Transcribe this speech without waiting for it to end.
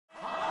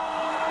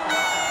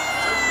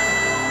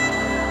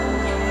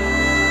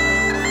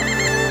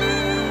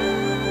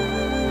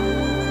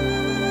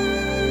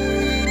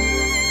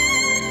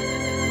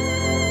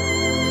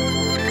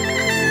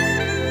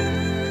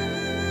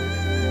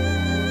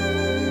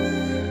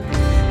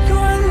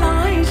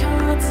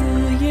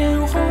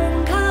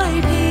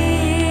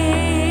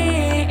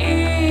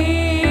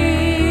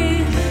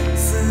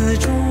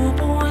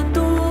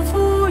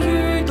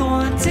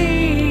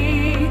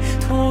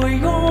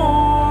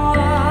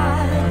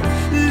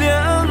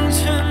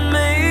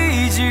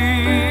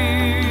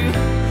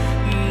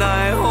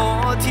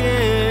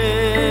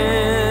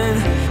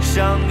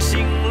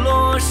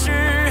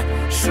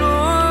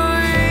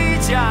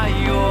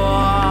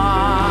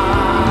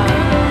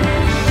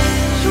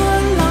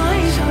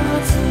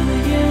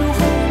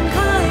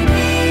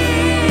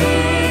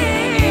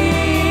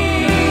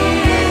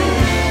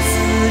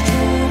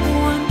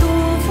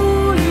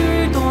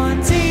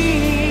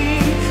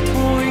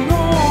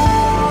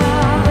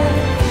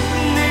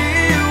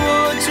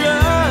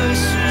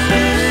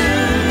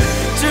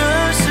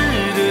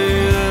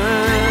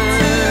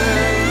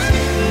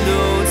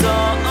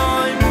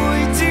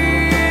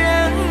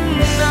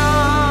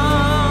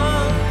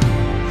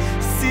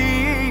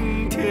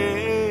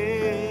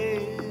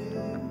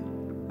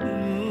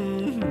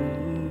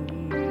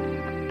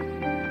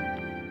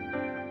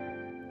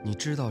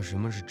知道什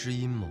么是知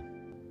音吗？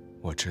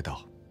我知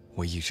道，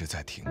我一直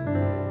在听。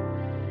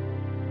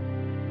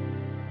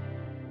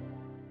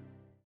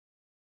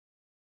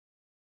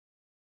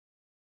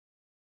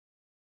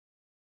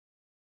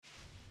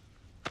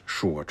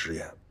恕我直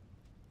言，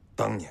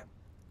当年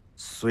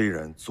虽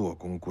然做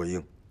工过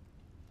硬，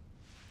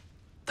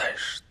但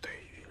是对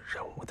于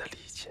人物的理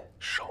解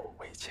稍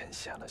微浅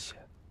显了些，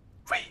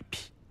未必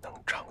能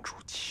唱出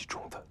其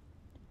中的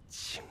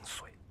精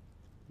髓。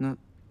那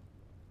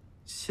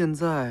现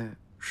在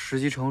时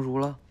机成熟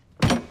了？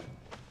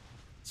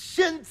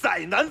千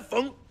载难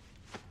逢。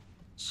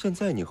现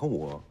在你和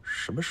我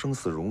什么生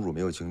死荣辱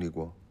没有经历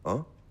过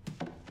啊？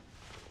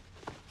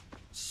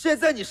现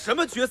在你什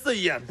么角色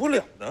演不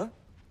了呢？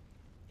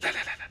来，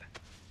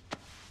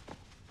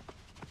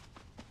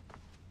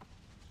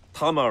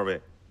他们二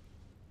位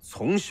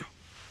从小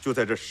就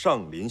在这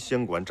上林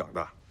仙馆长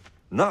大，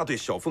那对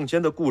小凤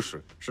仙的故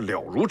事是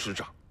了如指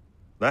掌。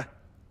来，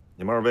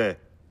你们二位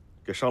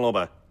给商老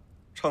板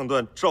唱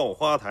段《照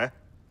花台》，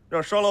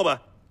让商老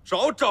板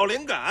找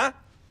灵感。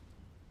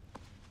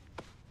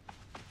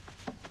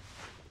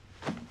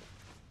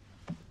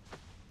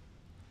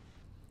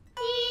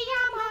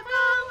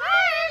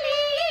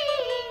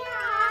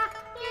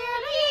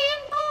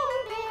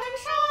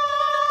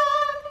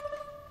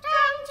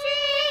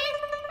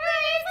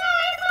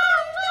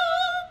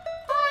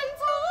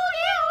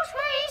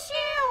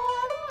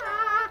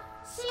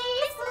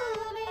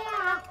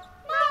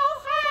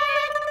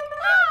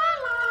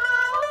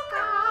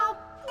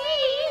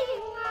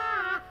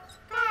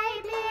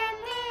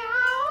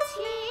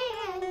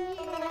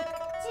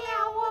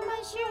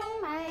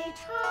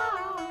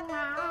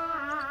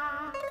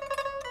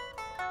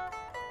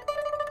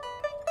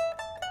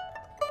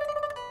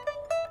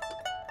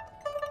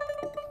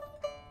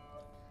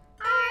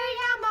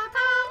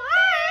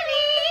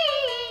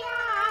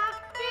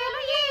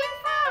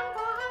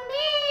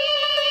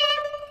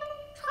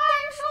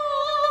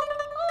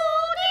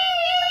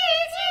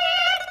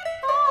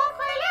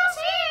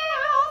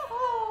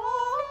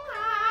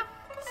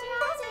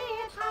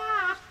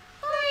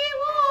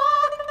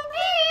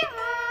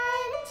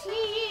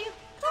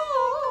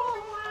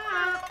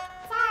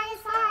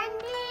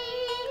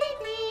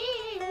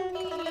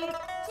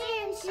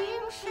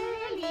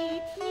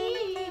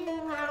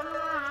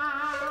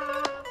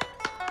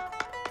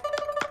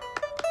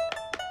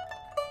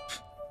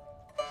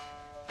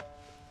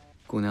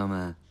姑娘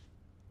们，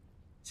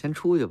先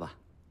出去吧，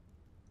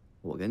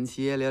我跟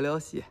七爷聊聊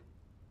戏。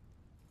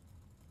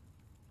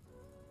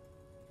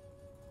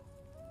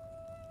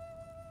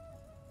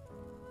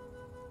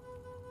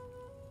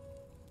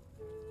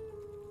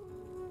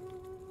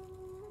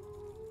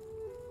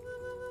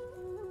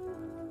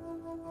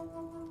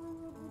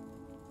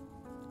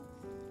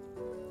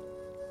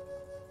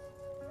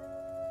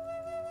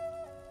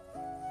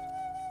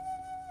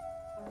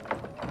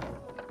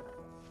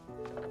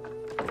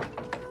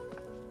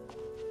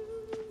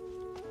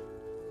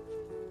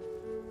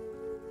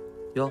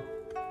哟，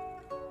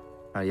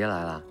二爷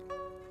来了。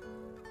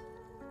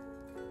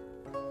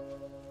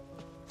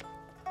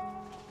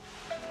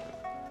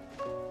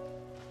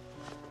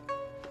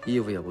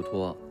衣服也不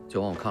脱，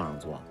就往我炕上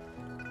坐。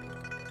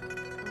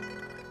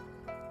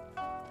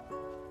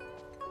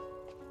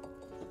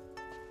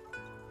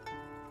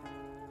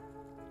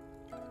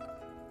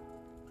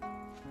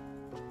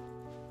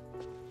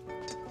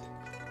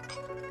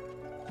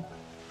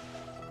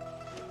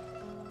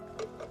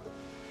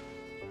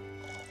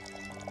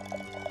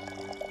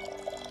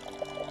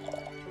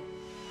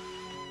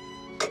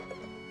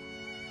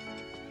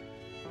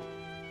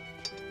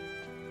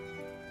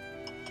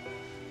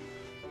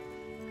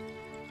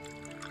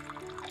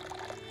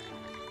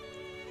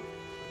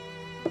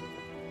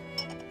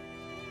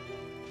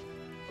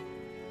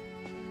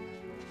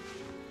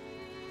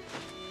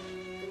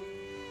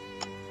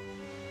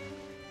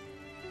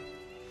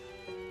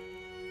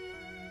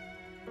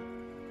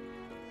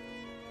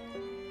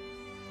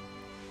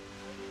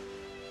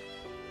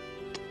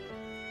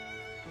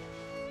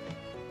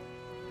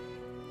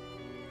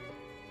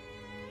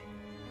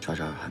查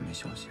查还没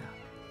消息啊？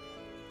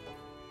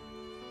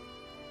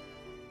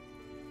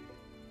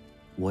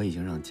我已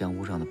经让江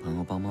湖上的朋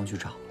友帮忙去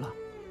找了，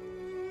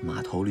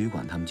码头旅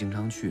馆他们经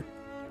常去，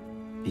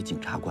比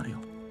警察管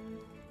用。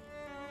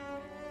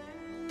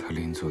他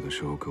临走的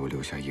时候给我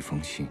留下一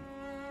封信，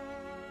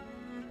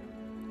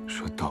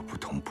说道不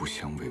同不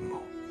相为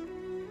谋，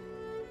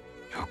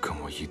要跟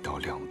我一刀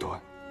两断，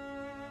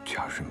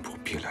家人不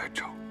必来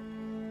找。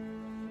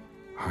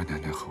二奶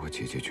奶和我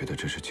姐姐觉得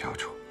这是家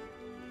丑，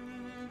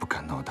不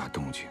敢闹大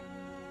动静，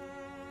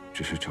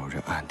只是找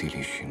人暗地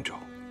里寻找。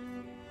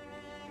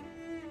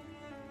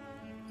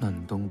那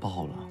你登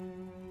报了，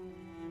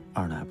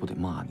二奶不得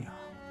骂你啊？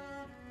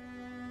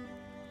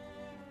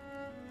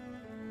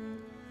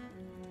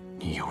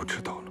你又知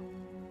道了。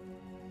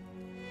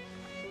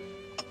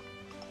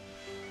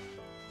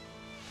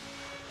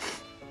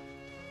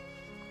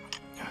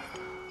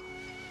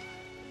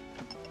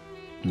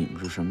你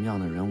们是什么样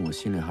的人，我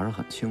心里还是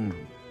很清楚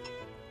的。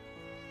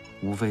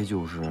无非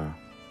就是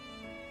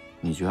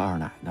你觉得二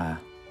奶奶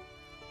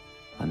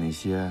把那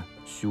些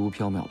虚无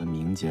缥缈的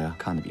名节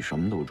看得比什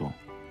么都重，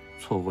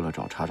错过了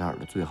找查查尔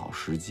的最好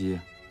时机。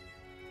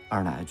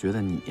二奶奶觉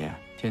得你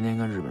天天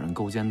跟日本人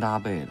勾肩搭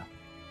背的，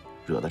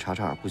惹得查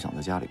查尔不想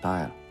在家里待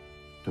了，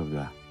对不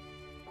对？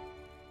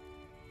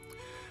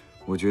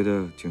我觉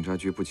得警察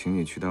局不请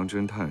你去当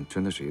侦探，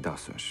真的是一大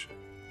损失。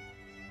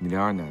你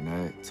连二奶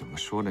奶怎么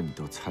说的你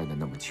都猜得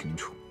那么清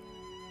楚。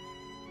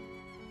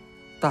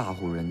大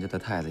户人家的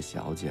太太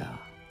小姐啊，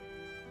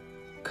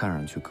看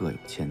上去各有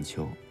千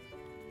秋，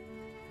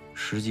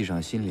实际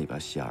上心里边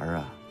弦儿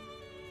啊，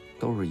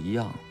都是一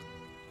样的。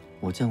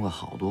我见过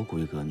好多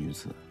闺阁女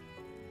子，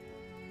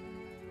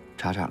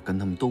查查尔跟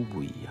他们都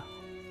不一样，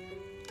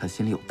他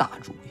心里有大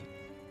主意。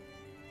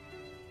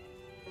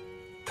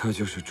他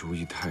就是主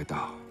意太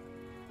大。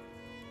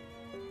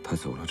他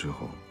走了之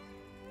后，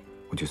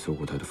我就搜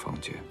过他的房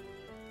间，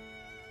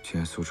竟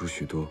然搜出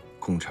许多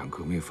共产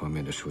革命方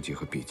面的书籍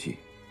和笔记。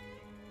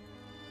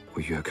我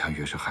越看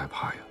越是害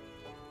怕呀，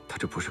他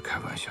这不是开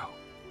玩笑，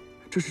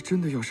这是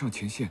真的要上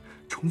前线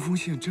冲锋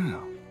陷阵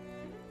啊！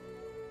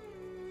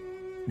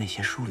那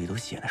些书里都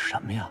写的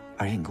什么呀？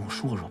二爷，你跟我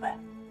说说呗。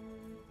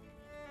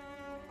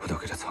我都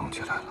给他藏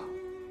起来了。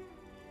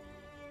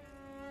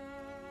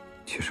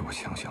其实我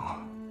想想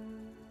啊，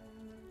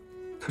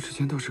他之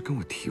前倒是跟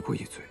我提过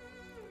一嘴，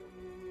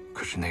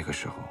可是那个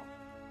时候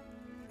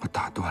我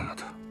打断了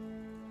他。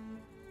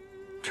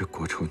这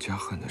国仇家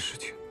恨的事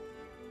情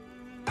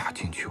打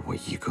进去我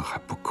一个还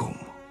不够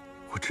吗？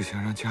我只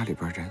想让家里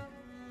边人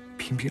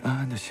平平安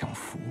安的享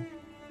福。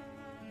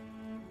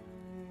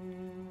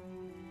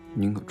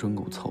您可真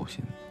够操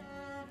心的，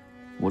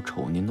我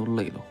瞅您都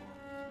累得慌。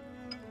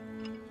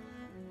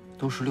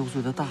都16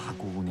岁的大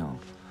姑娘，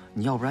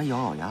你要不然咬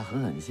咬牙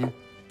狠狠心，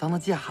当她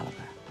嫁了呗。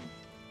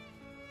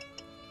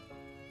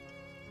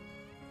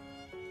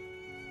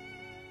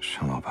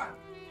沈老板，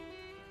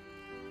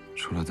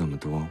说了这么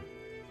多，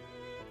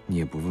你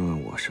也不问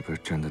问我是不是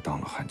真的当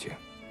了汉奸？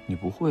你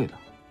不会的。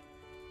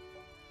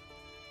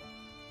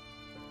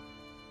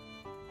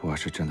我要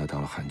是真的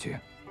当了汉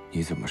奸，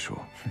你怎么说？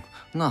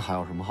那还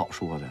有什么好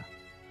说的？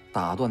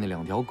打断那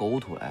2条狗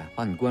腿，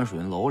把你关水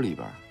银楼里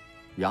边，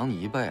养你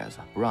一辈子，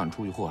不让你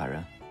出去祸害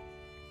人。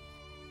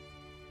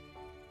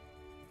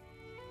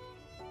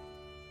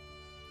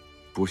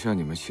不像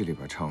你们戏里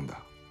边唱的，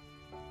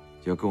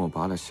要跟我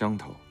拔了香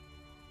头，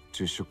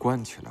只是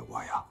关起来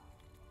我呀。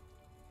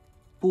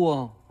不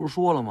啊，不是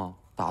说了吗？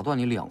打断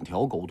你2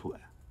条狗腿。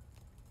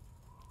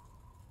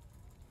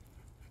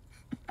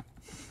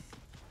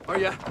二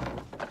爷，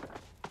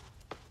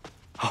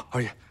好，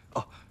二爷，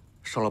哦，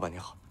邵老板您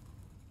好。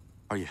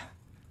二爷，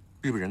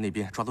日本人那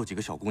边抓到几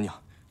个小姑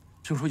娘，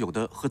听说有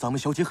的和咱们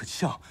小姐很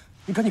像，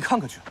你赶紧看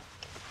看去。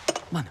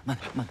慢点，慢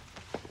点，慢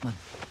点，慢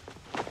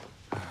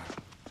点。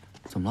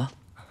怎么了？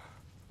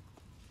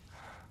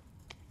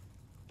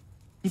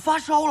你发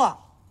烧了？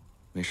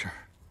没事，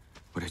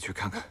我得去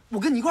看看。我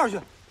跟你一块儿去。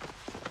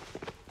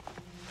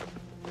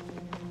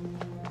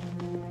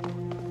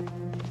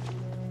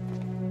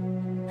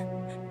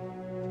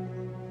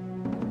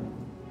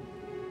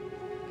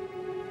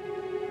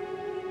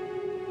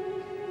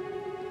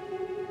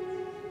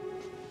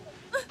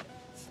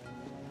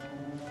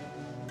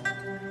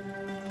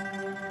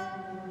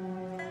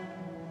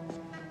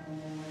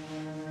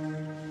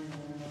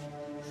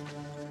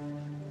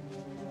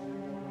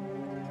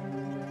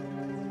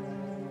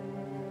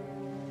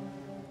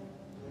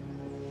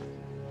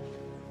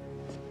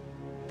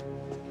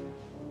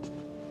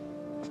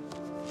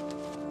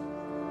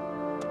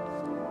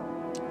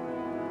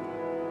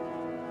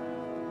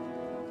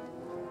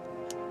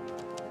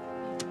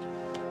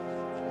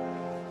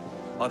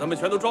把他们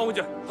全都装回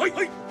去！嘿，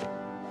嘿，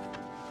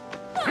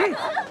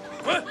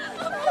滚！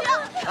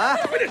哎，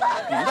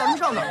你们让人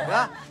上哪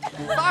儿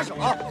去？撒手！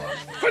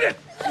快点！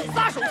你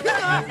撒手听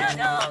啊！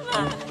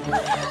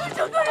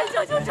整个人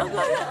救救整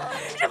个人！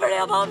日本人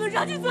要把我们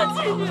抓去做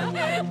妓女，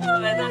我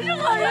们都是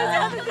好人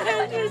家的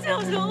闺女，救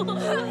救我！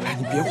哎，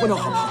你别胡闹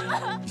好不好？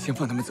你先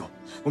放他们走，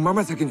我慢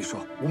慢再跟你说。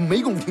我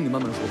没工夫听你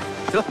慢慢说。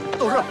行，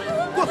都是，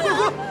过来，过来，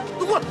过来，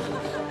都过来！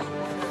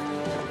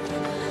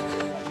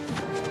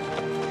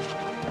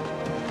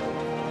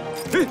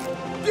哎，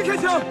别开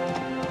枪！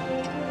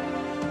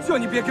叫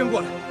你别跟过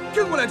来，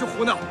跟过来就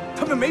胡闹，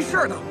他们没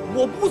事的。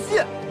我不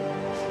信！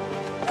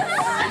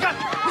起开！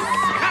你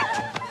起开！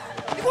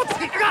你给我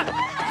起开！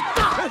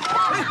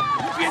哎，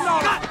你别闹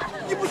了！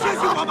你不相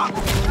信我吗？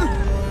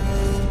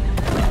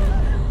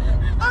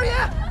二爷。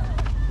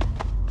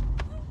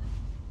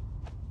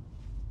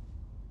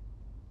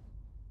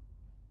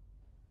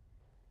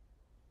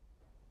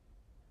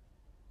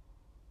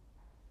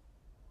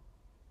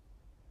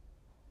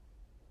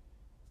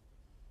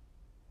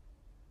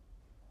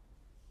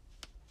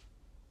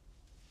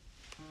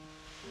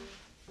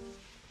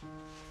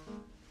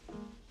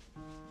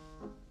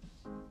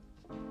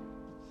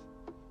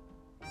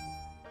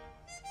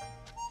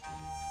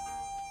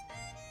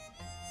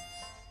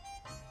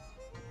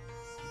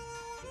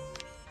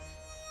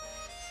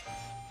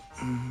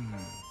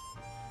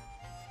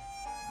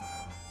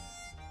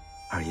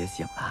二爷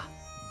醒了。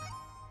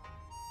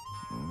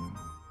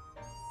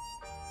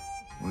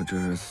我这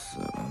是死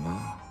了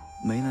吗？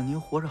没呢，您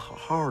活着好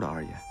好的，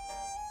二爷。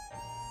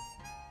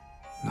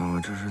那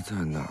我这是在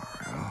哪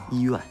儿啊？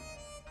医院。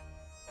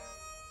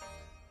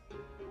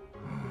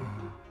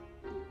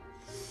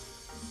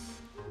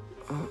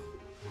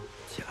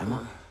起来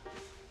吗？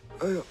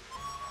哎呦，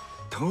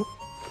疼，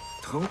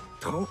疼，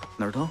疼！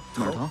哪儿疼？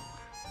哪儿疼？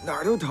哪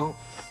儿都疼，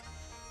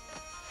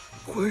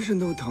浑身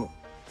都疼。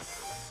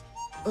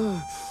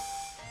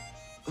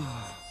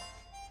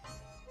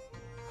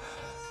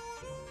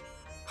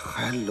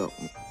还冷，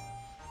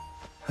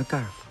还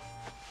盖上。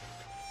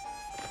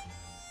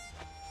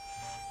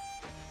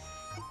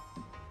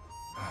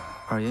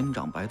二爷，你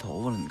长白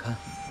头发了，你看，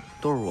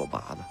都是我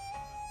拔的。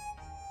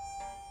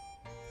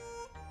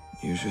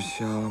你是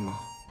瞎吗？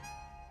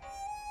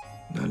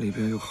那里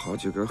边有好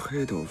几根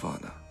黑头发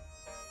呢，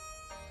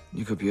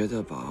你可别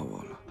再拔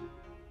我了，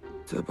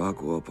再拔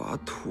给我拔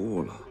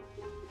秃了。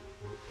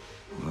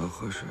我要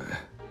喝水。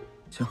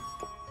行，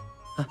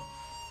来，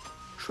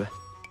水。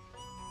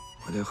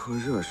我得喝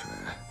热水。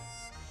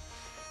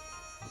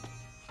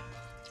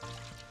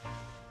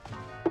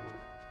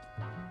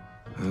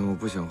我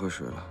不想喝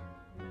水了，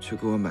去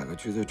给我买个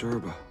橘子汁儿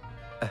吧。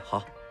哎，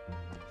好。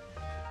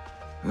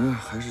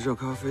还是热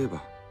咖啡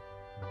吧，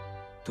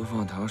多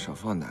放糖少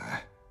放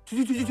奶。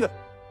去，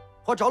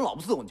我找老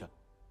婆伺候你去。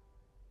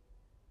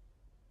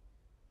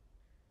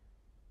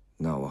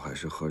那我还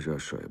是喝热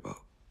水吧。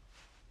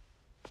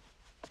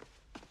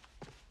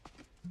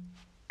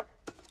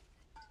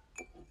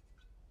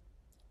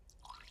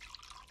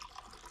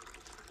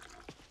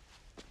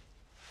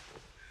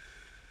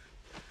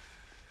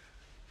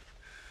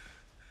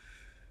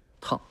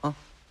烫啊！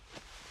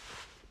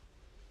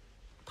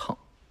烫。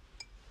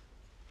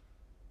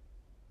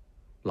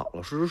老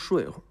老实实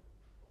睡会儿，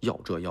要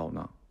这要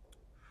那，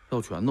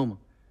要拳头吗？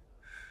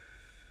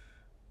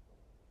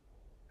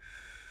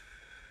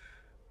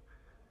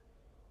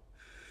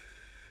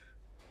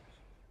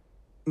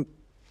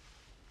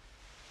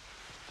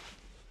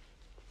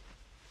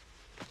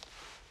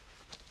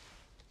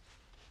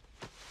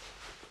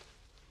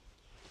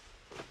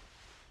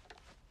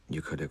你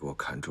可得给我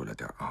看住了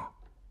点啊，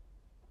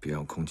别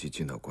让空气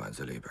进到管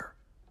子里边。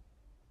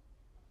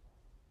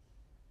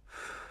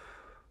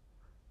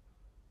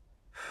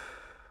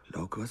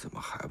老哥怎么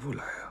还不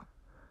来啊？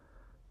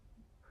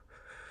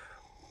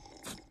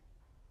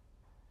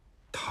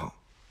烫！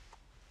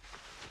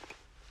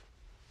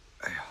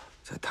哎呀，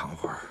再躺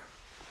会儿。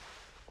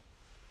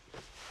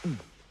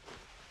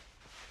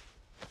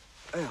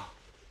哎呀！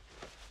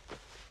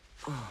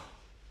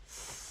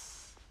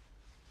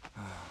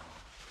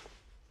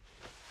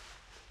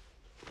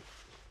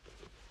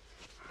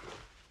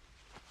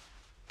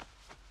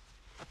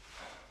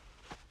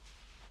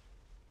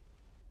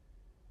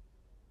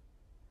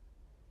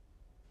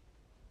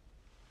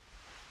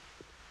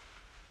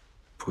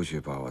不许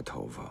拔我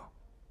头发！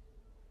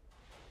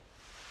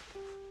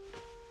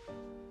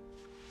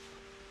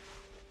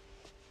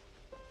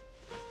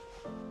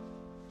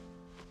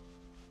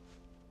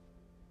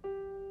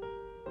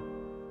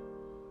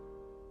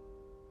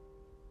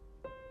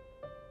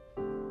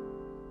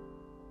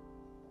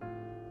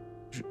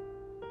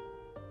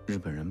日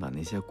本人把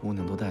那些姑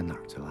娘都带哪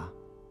儿去了？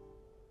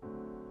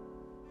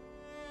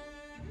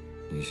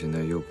你现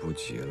在又不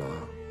急了？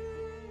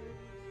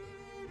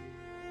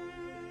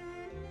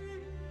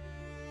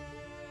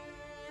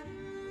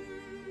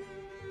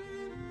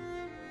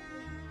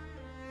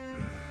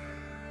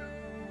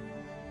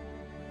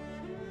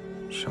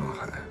上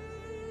海，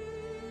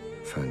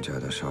范家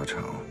的沙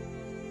场，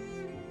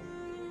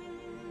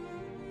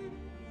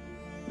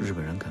日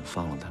本人肯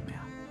放了他们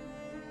呀？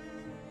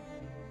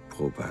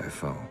不白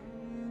放，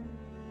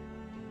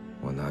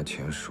我拿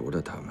钱赎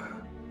了他们。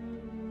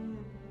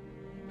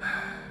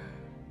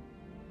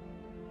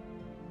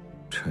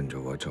趁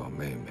着我找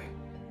妹妹，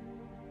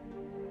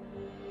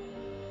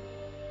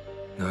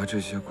拿这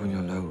些姑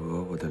娘来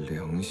讹我的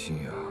良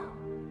心啊！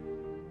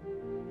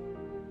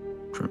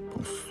真是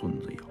帮孙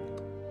子养的。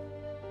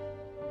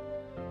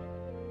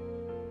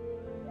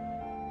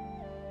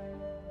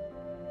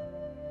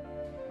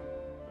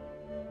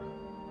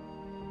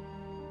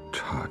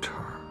叉叉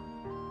儿，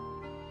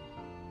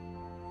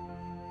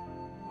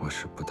我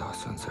是不打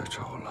算再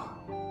找了。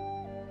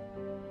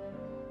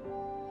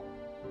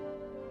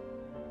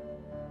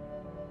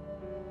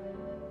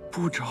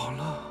不找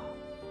了，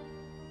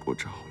不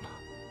找了，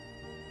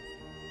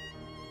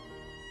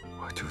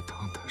我就当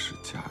她是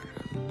嫁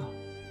人了。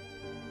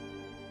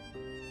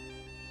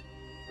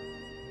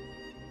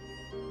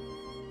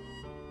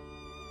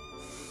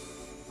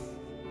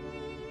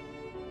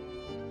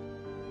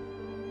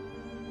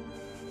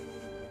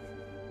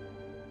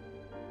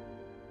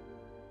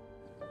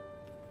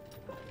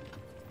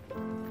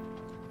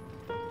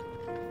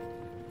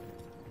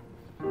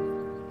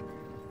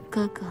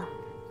哥哥、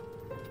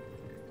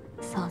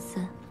嫂子、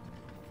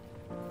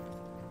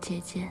姐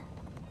姐，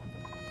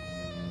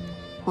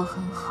我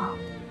很好，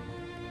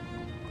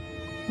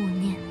勿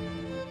念。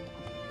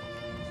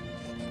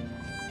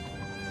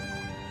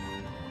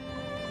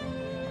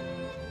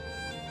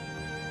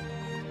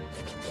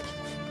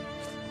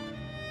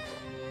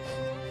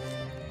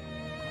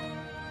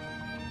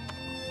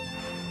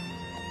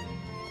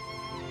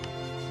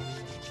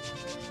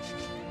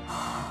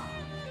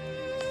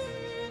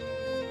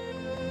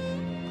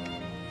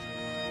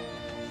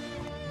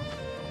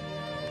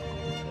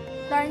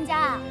老人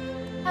家，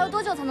还有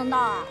多久才能到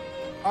啊？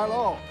快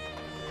喽，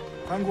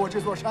翻过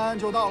这座山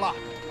就到了。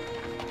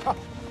哈。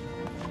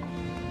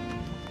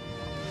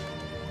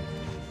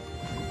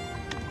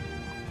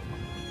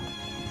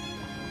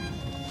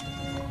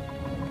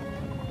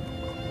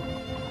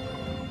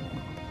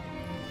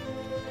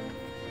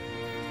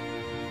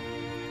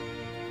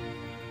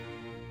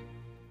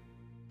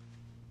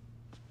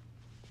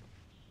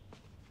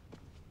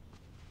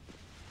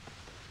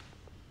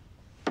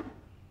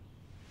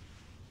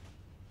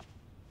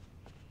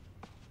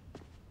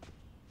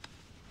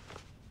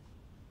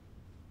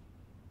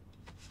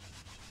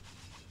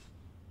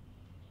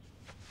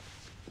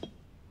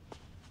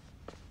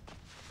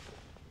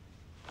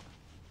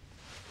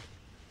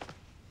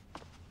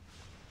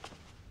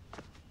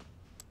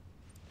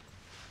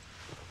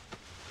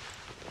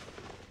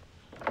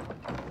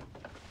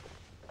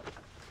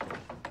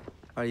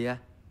 二爷，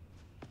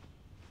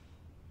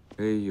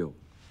哎呦，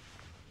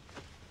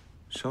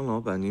商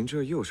老板，您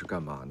这又是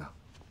干嘛呢？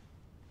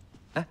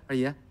哎，二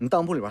爷，你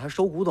当铺里边还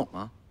收古董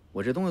吗？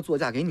我这东西作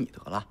价给你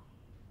得了。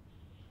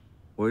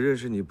我认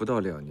识你不到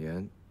2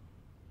年，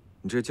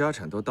你这家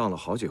产都当了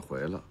好几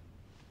回了，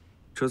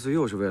这次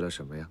又是为了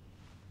什么呀？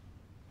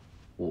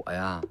我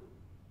呀，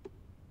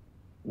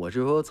我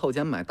这回凑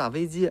钱买大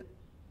飞机，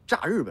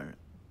炸日本人，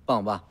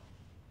棒不棒？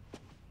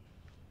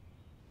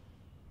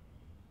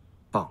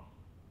棒，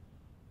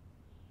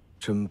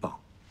真棒。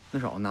那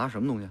是我拿什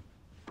么东西？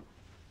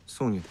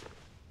送你的，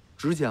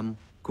值钱吗？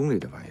宫里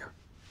的玩意儿。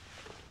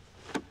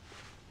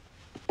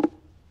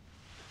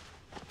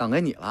当给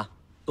你了，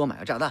多买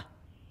个炸弹。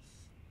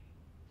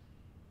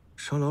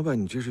商老板，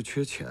你这是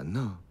缺钱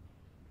呢，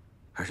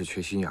还是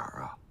缺心眼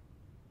儿啊？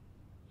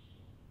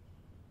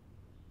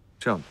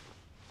这样吧，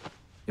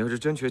你要是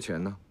真缺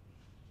钱呢，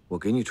我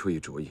给你出一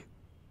主意。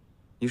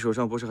你手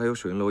上不是还有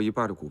水云楼1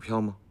半的股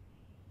票吗？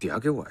抵押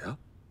给我呀。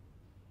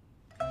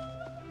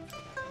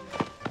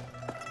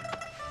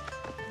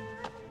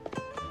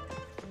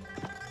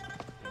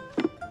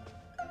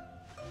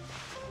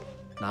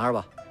拿着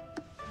吧。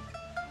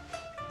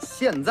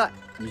现在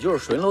你就是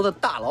水云楼的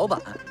大老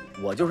板，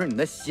我就是你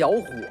的小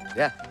伙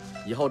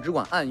计，以后只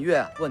管按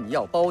月问你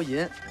要包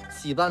银，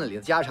戏班子里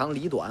的家长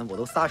里短我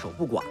都撒手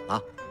不管了。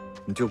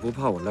你就不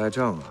怕我赖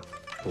账啊？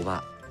不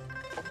怕。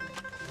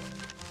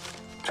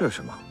这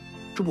什么？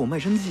这不我卖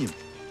身契吗？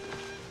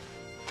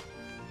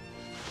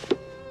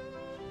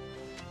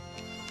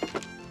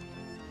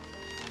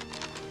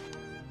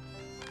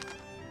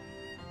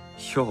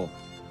哟，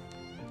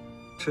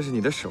这是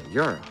你的手印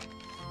儿啊，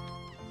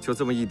就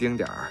这么一丁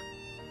点儿。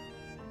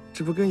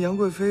这不跟杨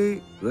贵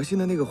妃额心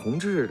的那个红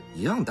痣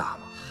一样大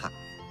吗？嗨，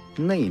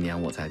那年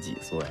我才几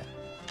岁。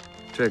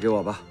这给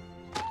我吧，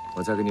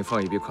我再给你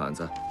放一笔款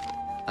子。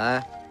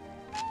哎，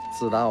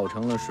自打我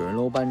成了水云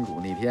楼班主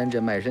那天，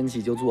这卖身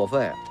契就作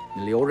废了，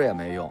你留着也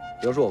没用。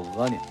别说我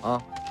讹你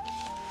啊！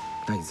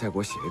那你再给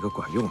我写一个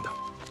管用的。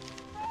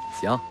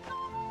行，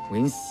我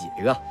给你写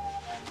一个。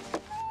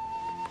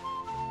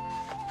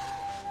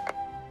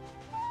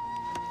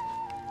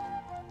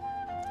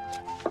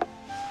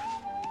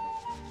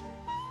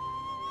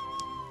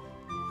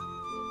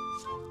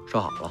收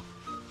好了。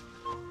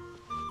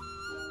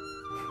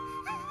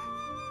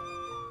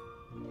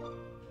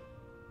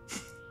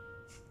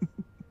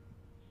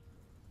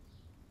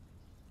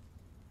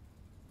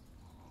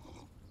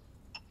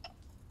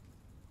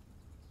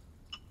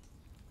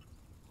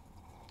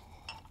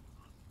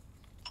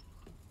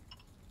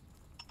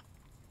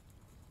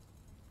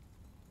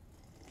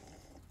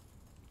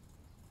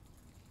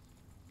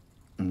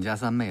你家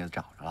三妹子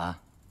找着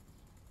了？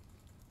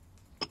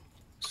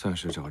算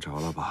是找着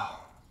了吧。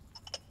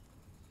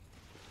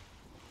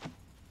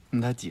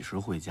你才几时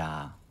回家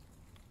啊？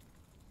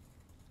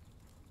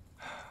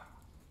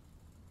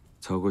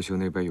曹国修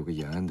那边有个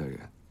延安的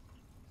人，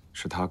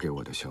是他给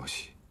我的消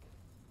息。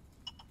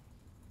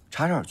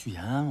查查尔去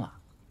延安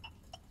了。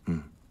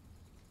嗯，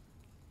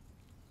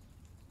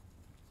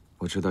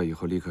我知道以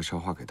后立刻捎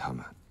话给他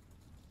们，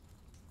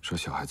说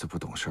小孩子不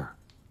懂事儿，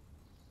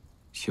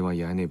希望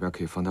延安那边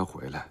可以放他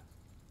回来。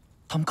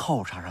他们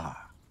扣查查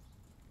尔？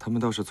他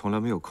们倒是从来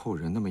没有扣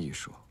人那么一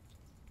说，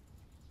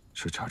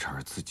是查查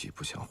尔自己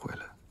不想回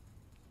来，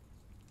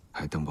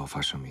还登报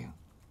发声明，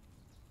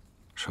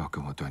说要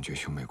跟我断绝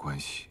兄妹关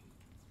系。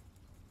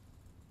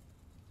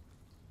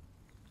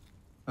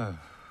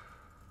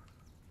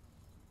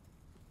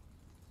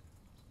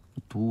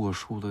读过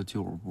书的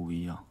就是不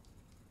一样。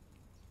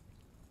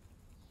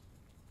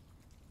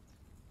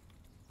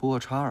不过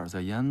查尔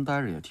在延安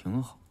待着也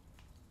挺好，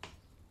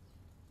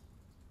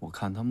我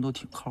看他们都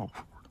挺靠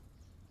谱的。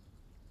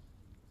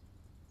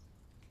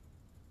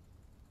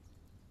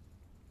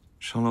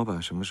商老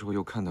板什么时候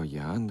又看到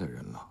延安的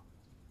人了？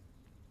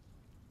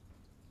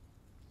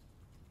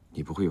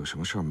你不会有什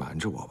么事儿瞒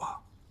着我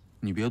吧？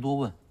你别多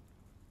问。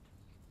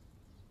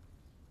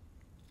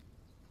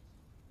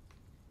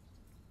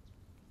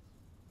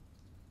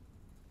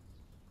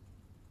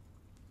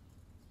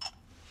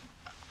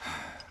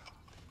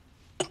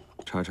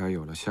查查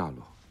有了下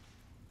落，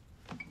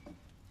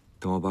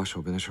等我把手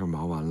边的事儿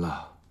忙完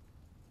了，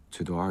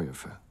最多2月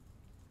份，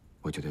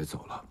我就得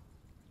走了。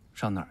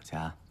上哪儿去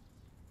啊？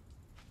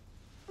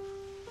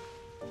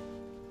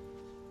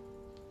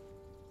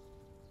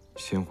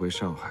先回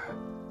上海，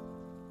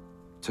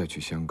再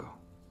去香港，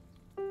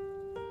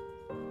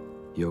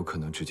也有可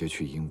能直接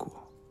去英国。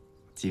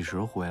几时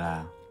回来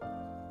啊？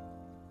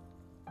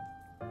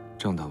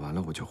仗打完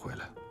了我就回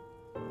来。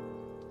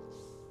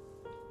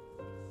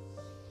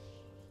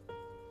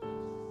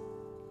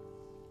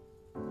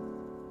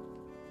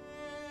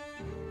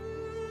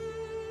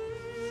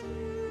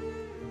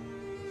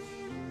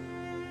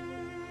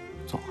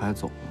早该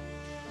走了。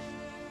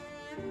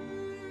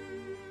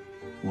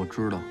我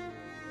知道，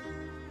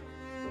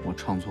我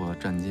唱错了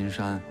战金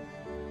山，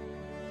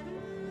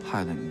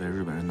害得你被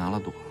日本人拿了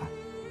朵。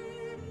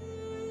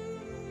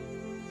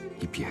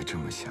你别这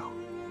么想，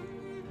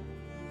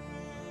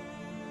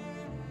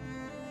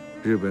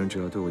日本人只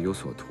要对我有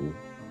所图，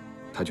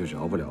他就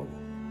饶不了我，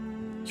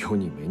有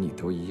你没你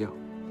都一样。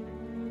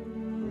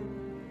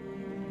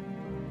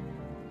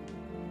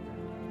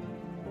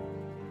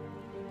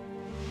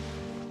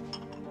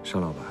尚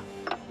老板，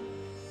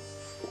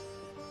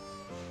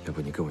要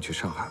不你跟我去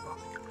上海吧，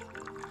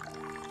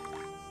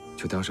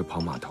就当是跑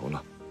码头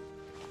了。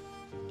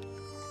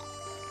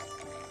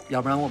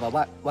要不然我把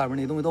外边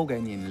那东西都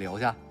给你，你留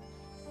下。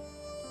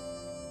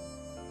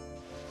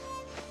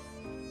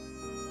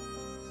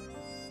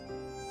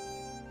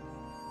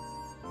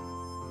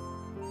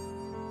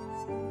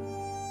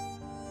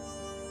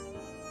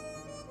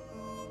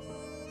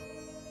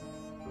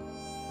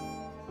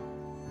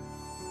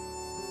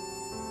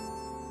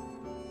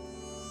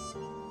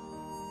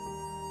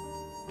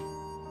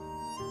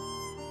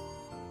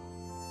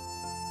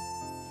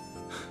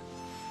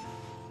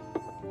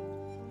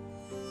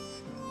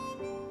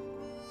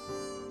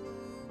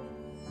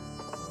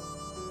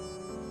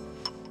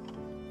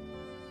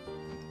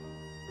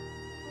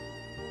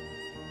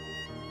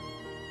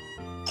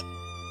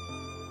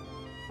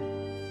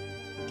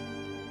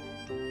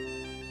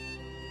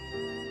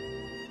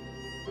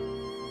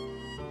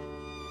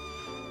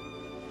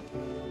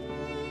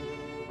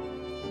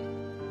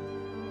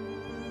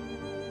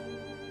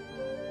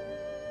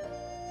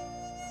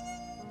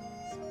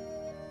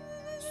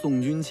送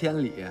君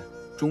千里，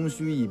终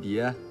须一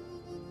别。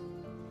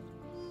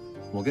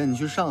我跟你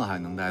去上海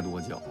能待多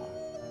久啊？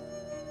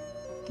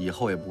以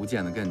后也不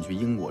见得跟你去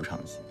英国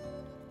唱戏，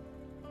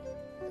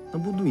那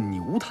不对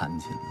牛弹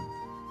琴吗？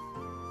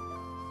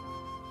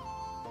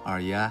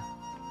二爷，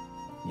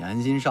你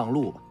安心上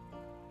路吧。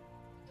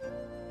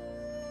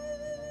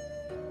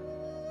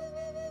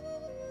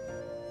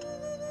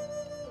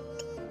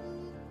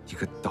一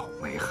个倒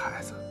霉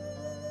孩子，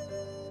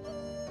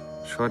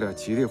说点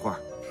吉利话。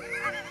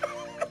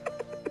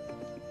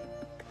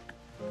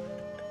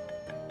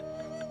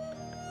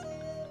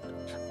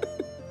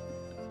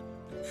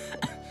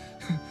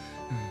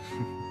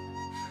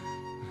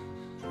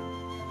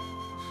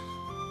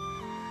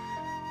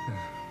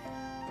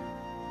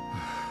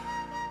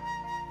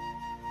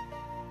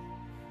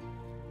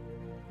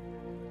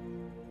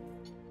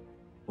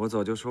我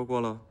早就说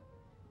过了，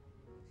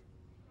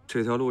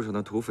这条路上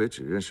的土匪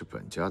只认识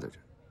本家的人。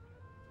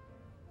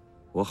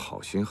我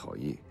好心好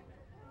意，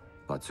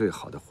把最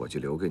好的伙计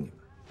留给你们，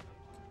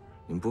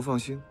你们不放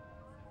心，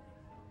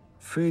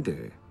非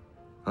得，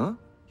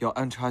要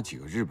安插几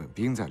个日本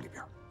兵在里边。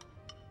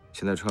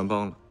现在穿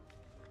帮了，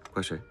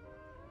怪谁？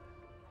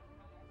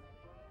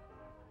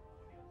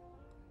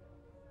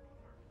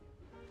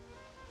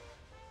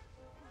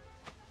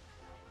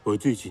我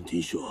最近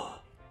听说，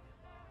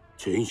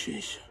陈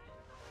先生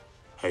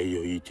还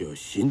有一条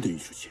新的艺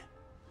术线，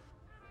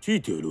这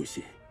条路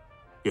线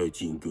要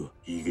经过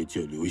一个叫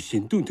流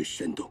仙洞的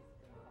山洞，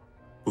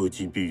不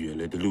仅比原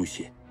来的路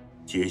线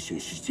节省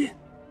时间，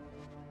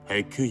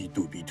还可以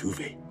躲避土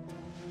匪。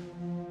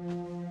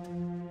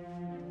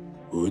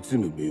我怎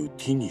么没有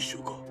听你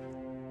说过？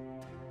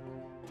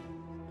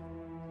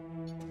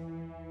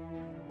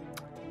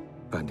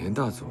坂田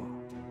大佐，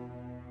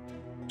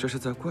这是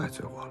在怪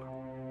罪我了。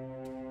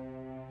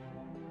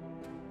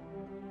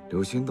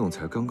流星洞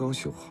才刚刚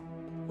修好，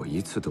我一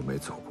次都没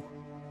走过。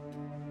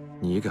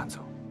你敢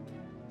走，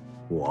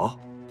我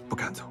不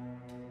敢走。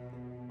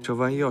这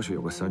万一要是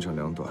有个3长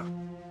2短，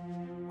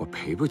我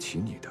赔不起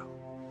你的。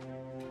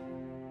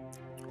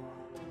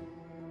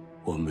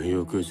我没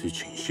有告诉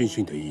陈先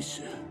生的意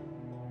思。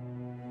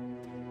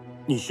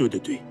你说的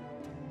对，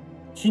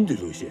新的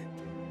路线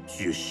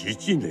需要时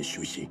间来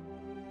熟悉。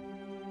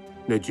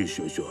那就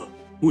说说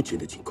目前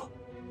的情况。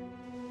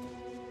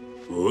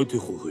我的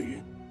后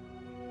院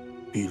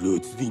被罗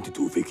子林的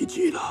土匪给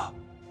劫了，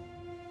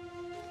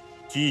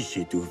这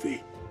些土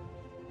匪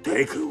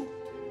太可恶，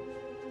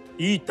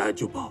一打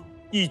就跑，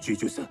一决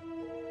就散。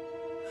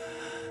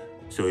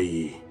所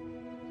以，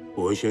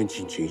我想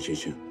请陈先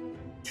生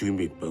出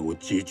面帮我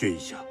解决一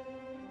下。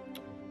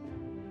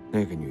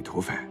那个女土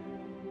匪，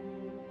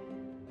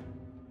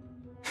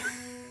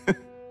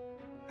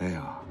哎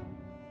呀，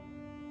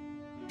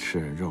吃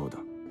人肉的，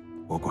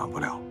我管不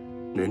了。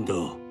难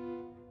道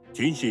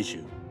陈先生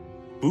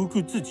不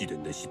顾自己的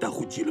那些大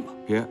户籍了吗？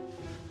别，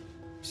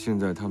现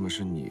在他们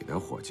是你的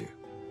伙计。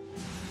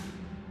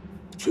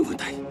陈文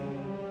台，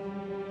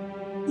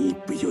你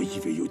不要以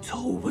为有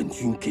曹万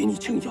军给你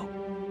撑腰，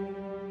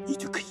你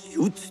就可以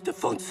如此的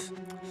放肆。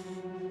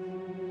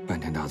半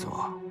天大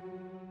佐，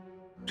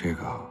这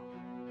个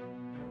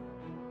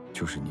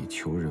就是你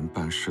求人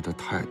办事的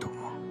态度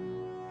吗？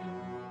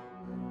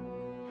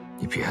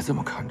你别这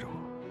么看着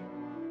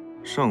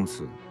我。上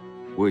次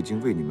我已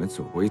经为你们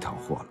走过一趟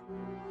祸了，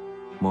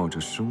冒着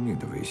生命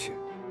的危险，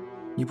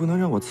你不能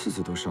让我次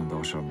次都上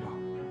刀山吧？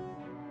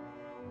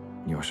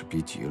你要是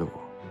逼急了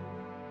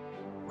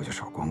我就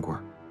耍光棍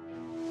儿，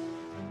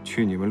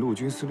去你们陆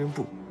军司令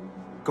部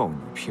告你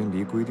偏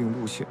离规定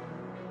路线，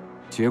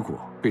结果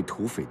被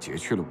土匪劫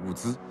去了物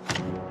资。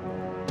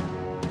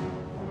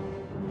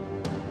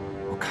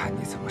我看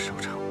你怎么收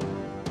场。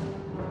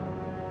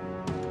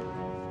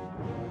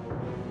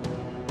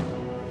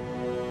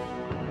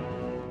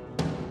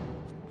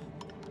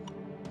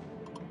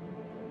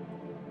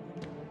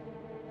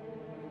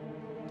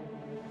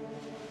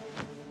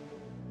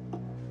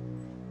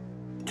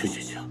陈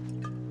先生，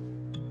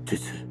这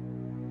次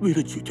为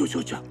了救掉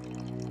小家，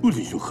无论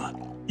如何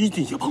一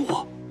定要帮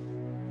我。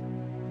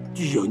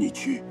只要你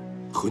去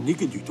和那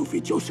个女土匪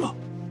交涉，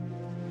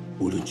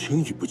无论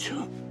成与不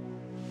成，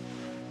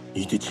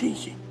你的歉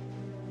意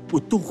我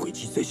都会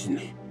记在心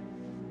里。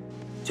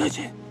价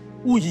钱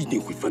我一定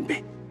会翻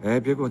倍。哎，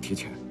别给我提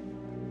钱。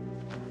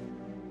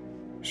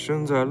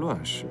身在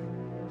乱世，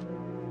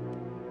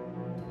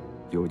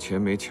有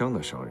钱没枪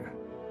的商人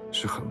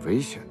是很危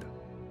险的。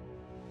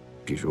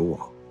比如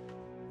我，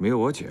没有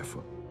我姐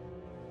夫，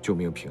救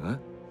命平安，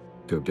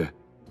对不对？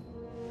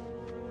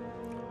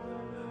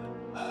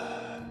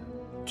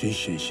陈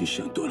先生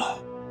想多了，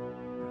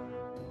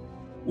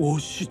我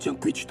是讲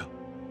规矩的。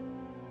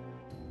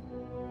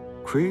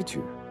规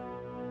矩？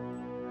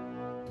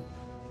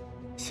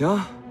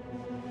行，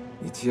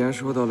你既然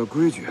说到了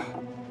规矩，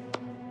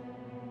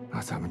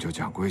那咱们就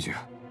讲规矩。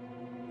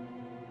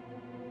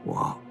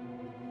我，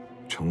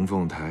程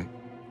凤台，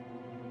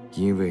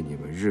因为你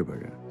们日本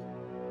人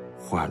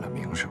坏了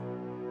名声，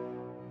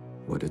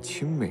我的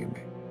亲妹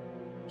妹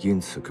因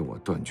此跟我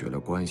断绝了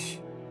关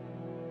系，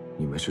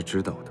你们是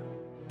知道的，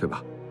对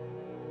吧？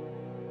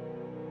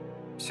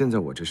现在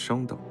我这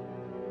商道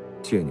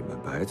借你们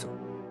白走，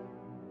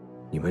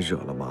你们惹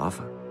了麻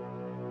烦，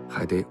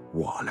还得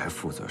我来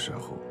负责善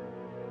后，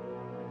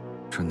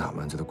这哪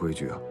门子的规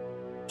矩啊？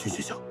陈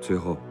先生，最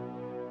后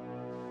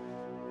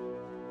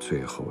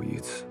一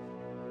次，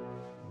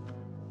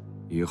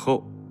以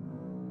后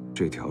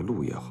这条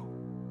路也好，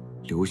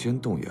流仙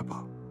洞也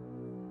罢，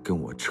跟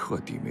我彻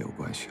底没有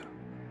关系了。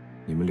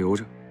你们留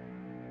着，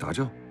打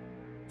仗、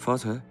发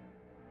财，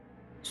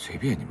随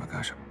便你们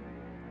干什么。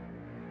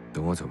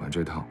等我走完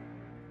这趟，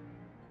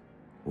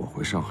我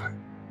回上海，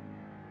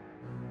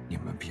你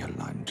们别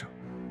拦着。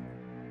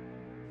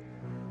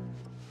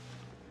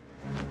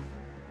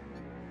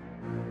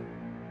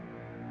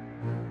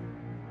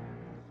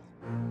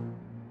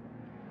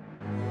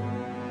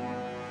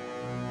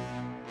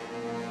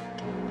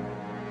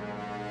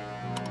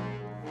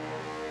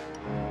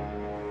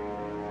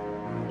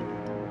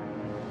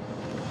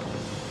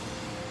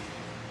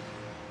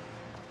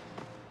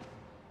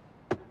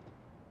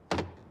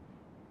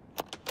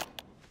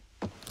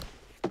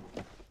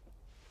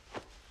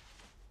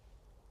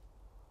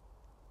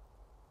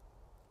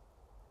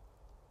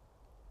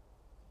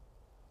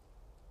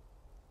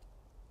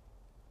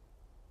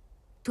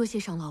多谢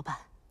商老板，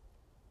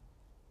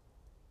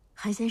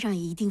韩先生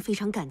也一定非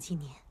常感激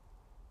您。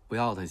不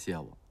要他谢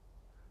我，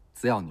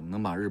只要你们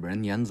能把日本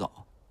人撵走，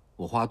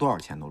我花多少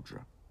钱都值。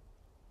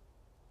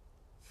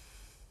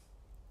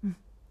嗯。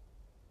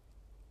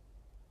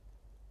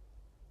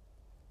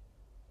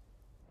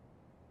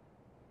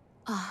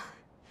啊，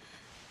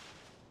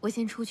我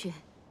先出去，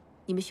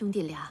你们兄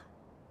弟俩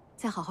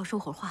再好好说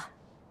会儿话。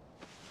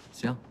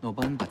行，那我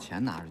帮你把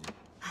钱拿出去。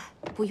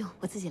不用，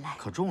我自己来。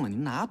可重了，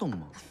您拿动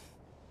吗？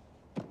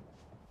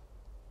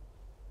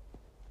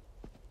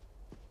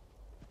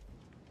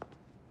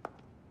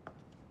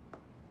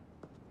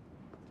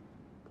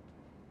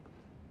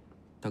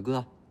大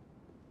哥，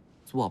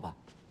坐吧。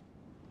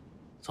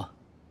坐。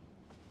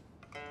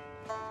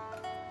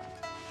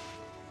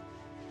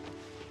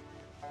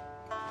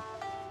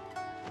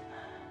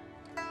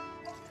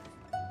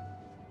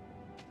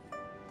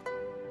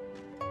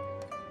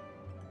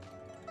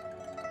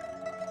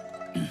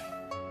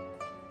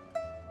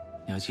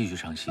你要继续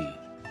唱戏，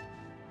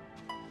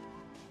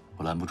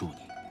我拦不住你。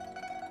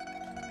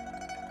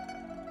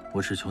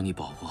我只求你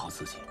保护好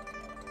自己，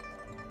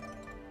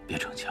别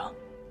逞强。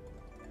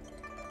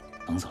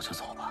能走就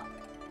走吧，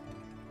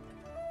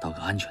到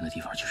个安全的地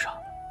方去唱。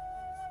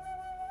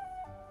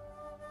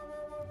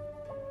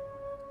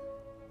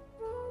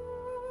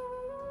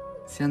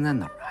现在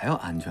哪儿还有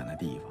安全的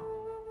地方？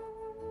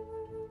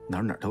哪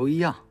儿都一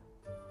样。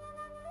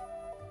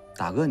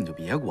大哥，你就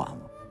别管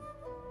我，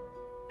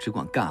只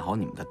管干好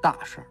你们的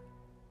大事儿，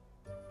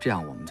这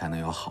样我们才能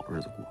有好日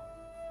子过。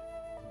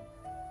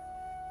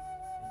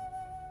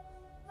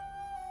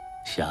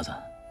瞎子，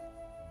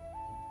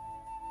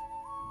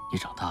你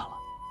长大了，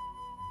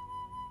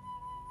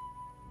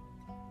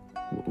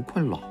我都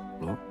快老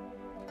了。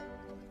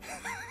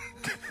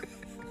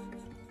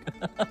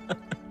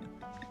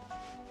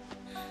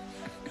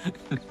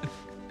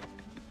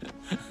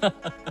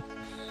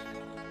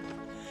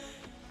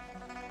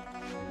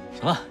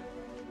行了，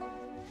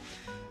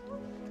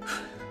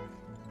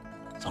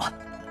走了。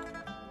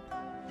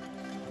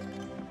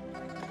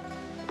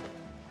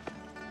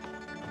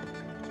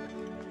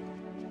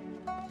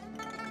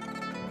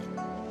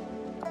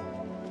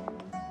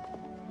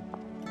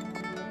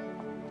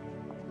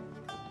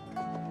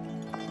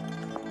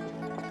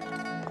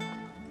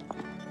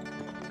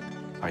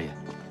二爷，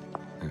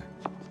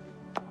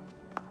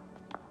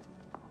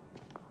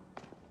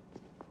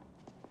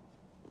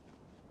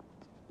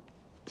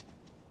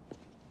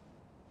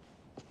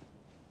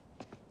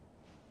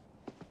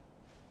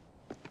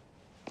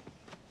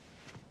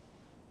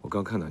我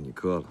刚看到你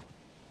哥了，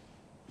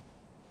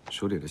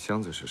手里的箱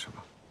子是什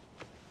么？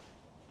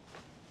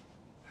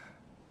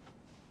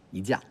一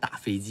架大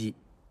飞机，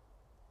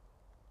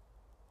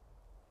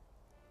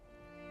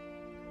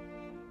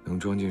能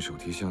装进手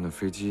提箱的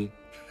飞机？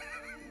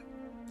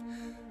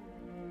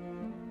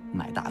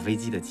买大飞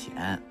机的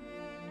钱。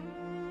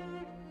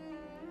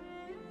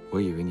我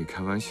以为你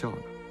开玩笑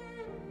呢，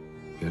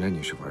原来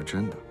你是玩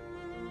真的。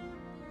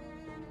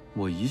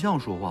我一向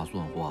说话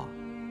算话。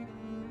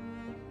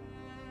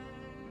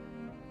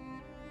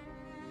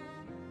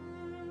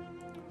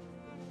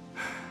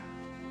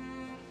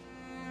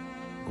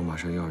我马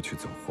上又要去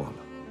走货了。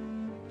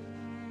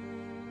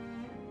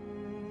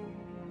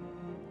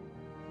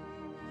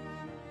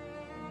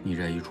你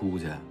这一出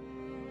去，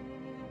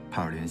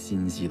怕是连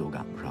新戏都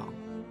赶不上。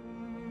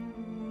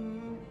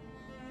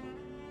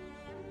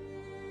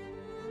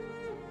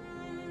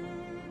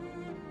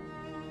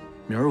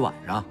明儿晚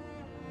上，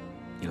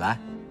你来，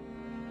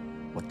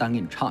我单给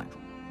你唱一出。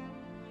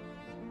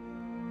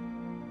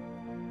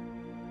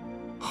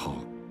好，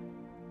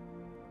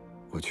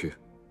我去。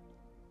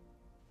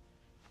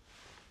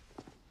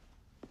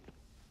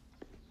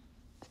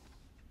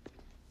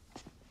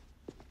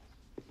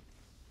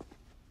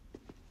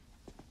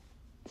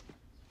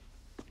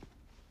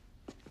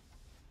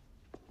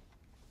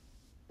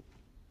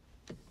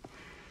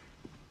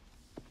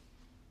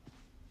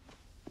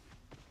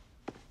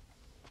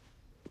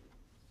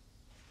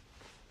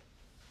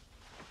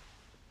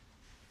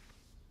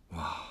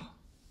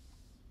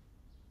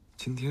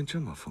今天这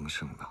么丰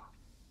盛呢？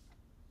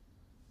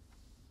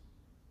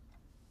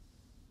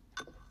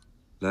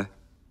来，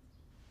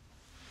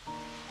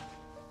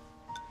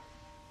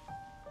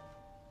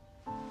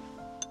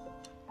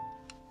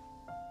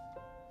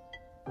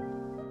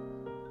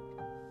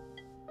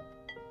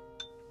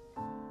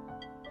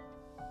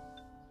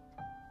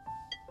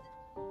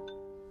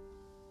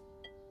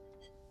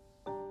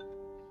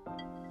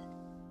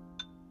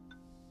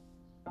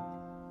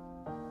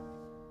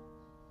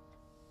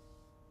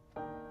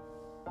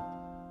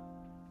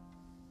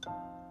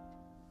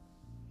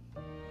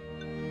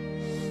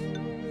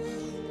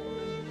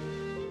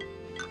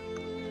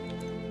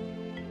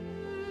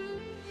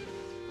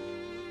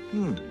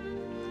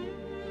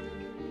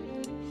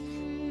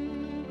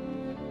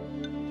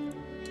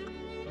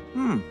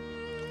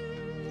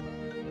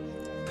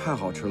太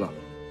好吃了！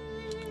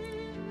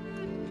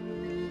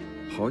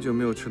好久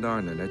没有吃到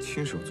二奶奶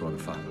亲手做的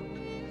饭了。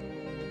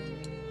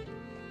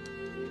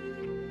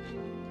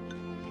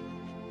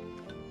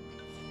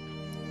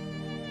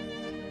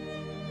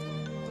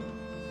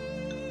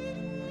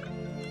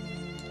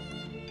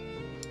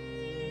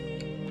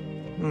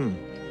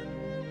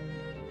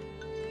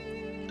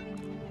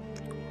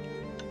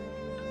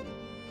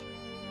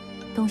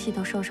东西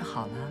都收拾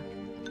好了。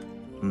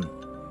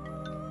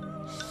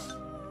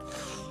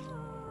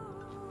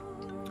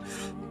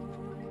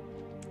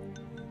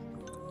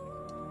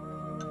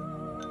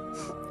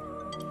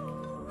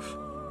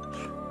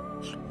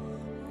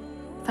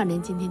范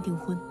莲今天订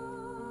婚，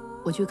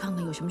我去看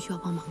看有什么需要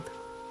帮忙的。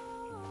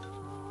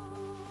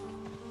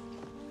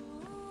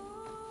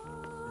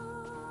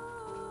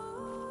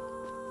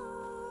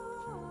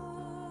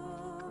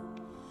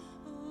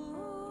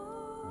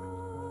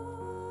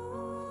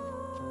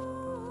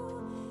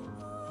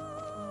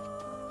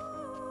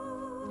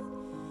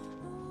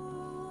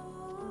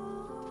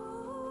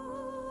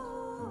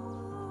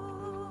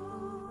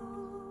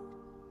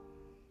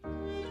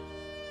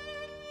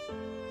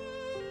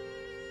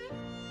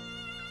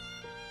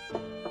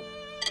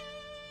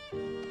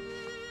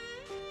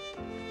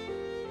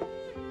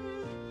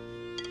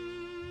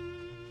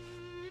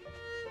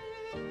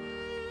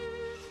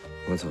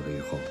我走了以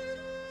后，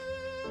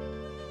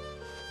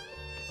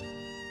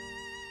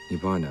你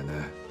帮二奶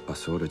奶把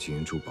所有的金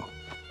银珠宝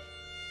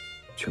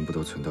全部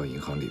都存到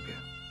银行里边。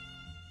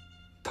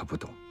她不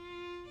懂，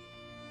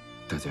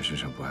带在身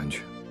上不安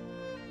全。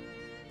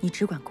你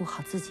只管顾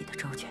好自己的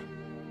周全，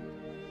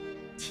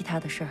其他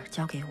的事儿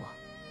交给我。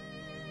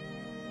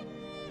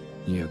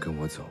你也跟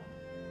我走，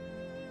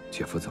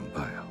姐夫怎么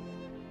办呀？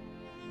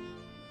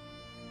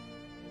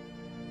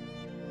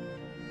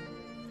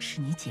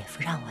是你姐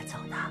夫让我走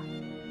的。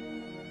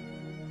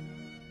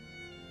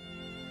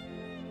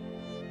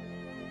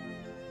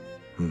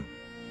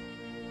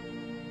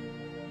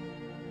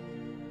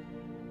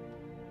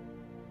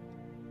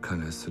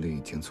司令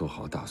已经做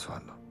好打算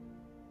了。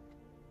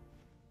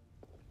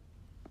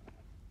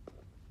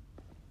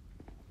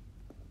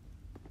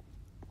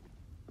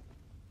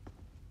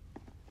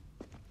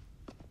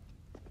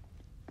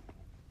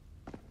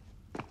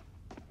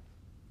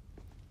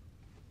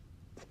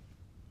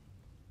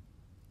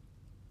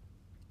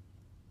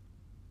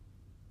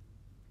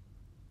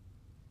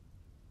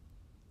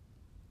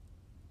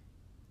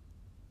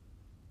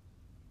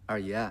二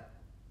爷，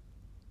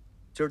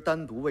今儿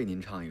单独为您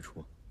唱一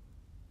出。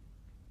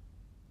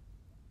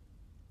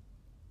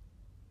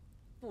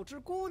不知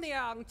姑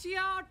娘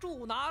家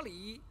住哪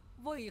里？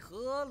为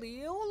何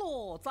流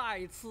落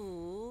在此？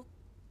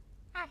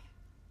哎，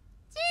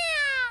将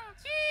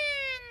军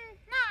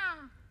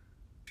呐！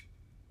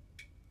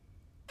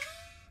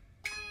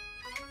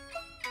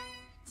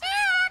加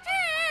之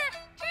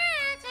只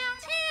将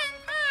钱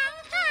塘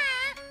镇，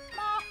莫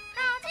绕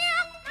江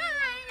南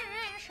云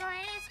水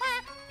村，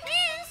偏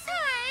随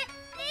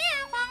炎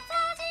黄早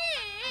几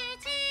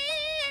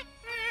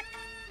日，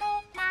梦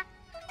满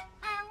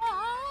我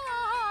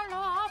落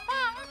风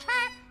尘，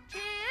直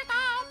到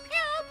飘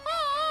泊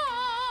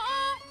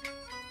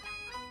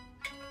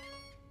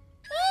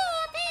无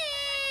定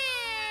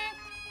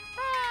转。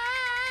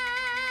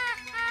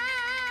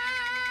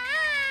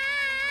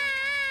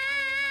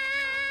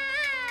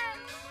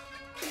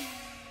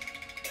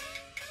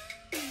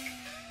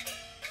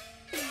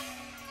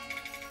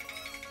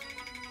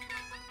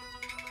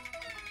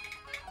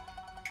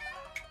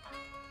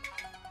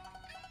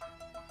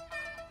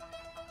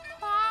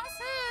黄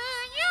丝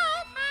瑶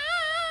台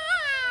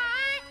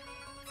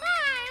在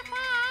芳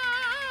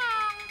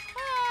春。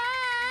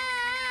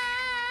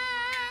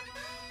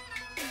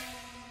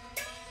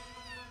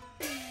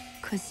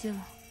可惜了，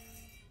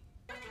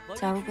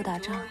假如不打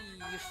仗，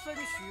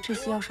这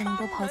些要是能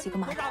多跑几个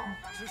码头，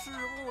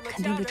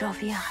肯定比赵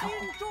飞燕还红。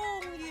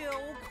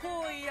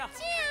将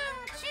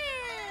军，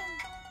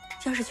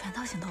要是全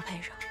套型都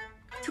配上，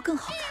就更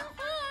好看了。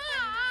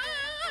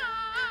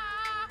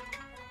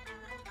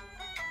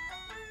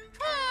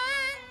春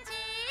季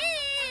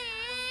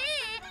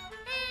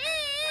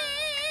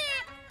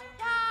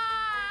晚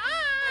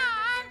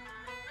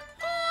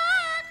花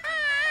开，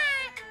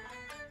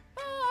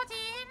不及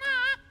那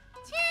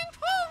千重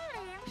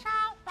岭上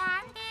幻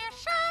蝶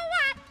山外，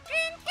云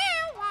天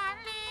万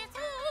里足。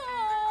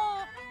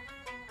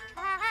陈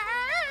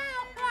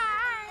怀，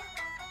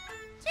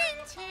君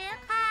且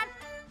看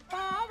我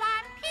顽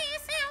皮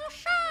袖上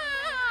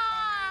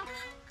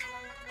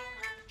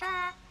真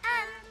白。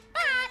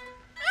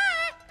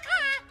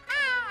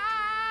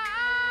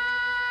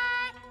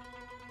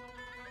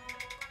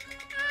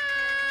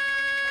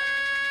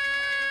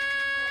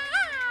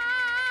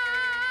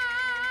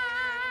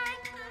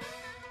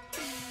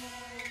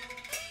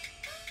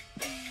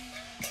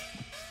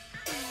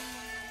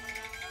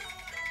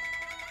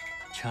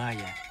陈二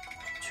爷，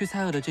屈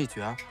才儿的这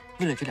角儿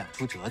为了这2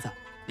出折子，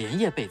连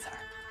夜背词儿。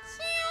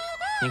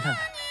您看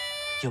看，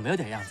有没有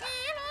点样子？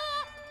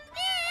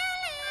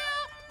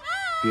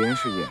别人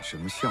是演什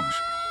么像什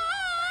么，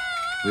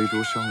唯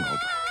独商老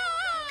板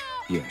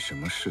演什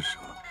么是什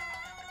么。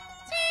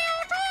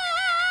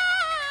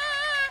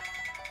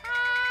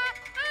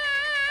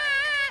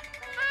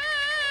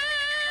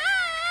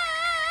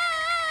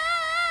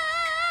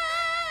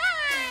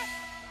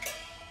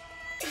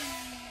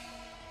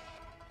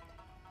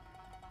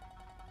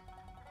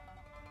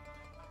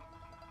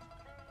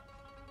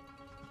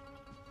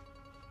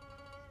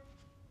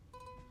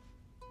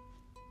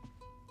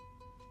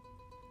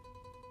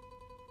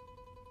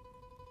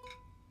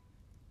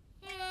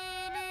一缕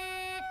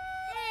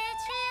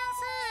青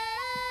丝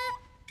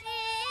一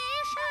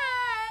身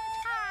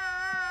缠，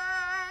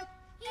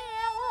夜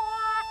望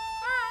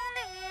两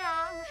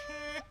时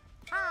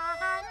谈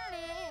流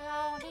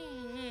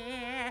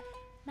连，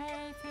眉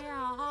角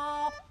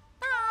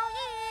倒映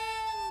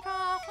着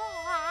花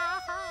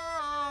好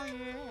月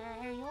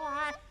圆，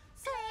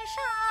虽山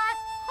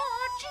河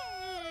只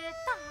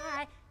待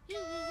一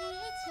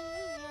肩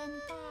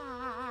带。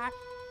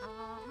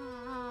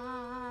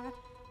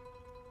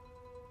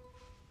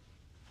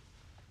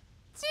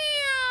将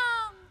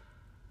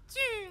军，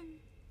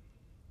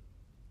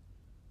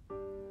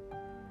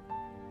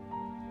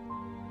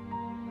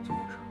怎么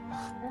回事？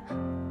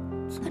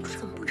男主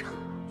怎么不唱？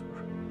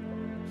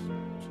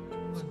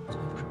怎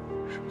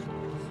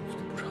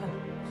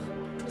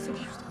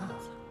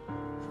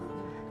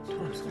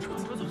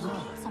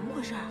么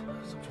回事？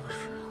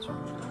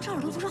这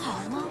耳朵不是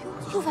好了吗？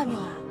又犯病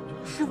了？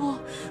是不？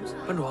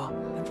班主，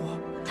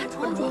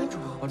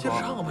接着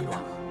唱啊，班主，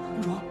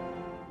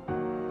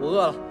我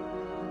饿了，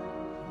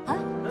哎，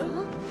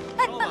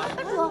班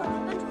主，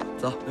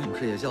走，我们吃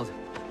夜宵去。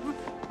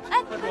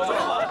哎，班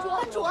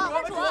主，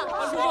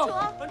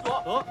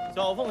得，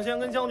小凤仙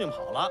跟将军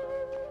跑了，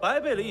白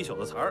背了一宿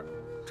的词儿，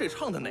这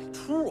唱的哪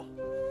出啊？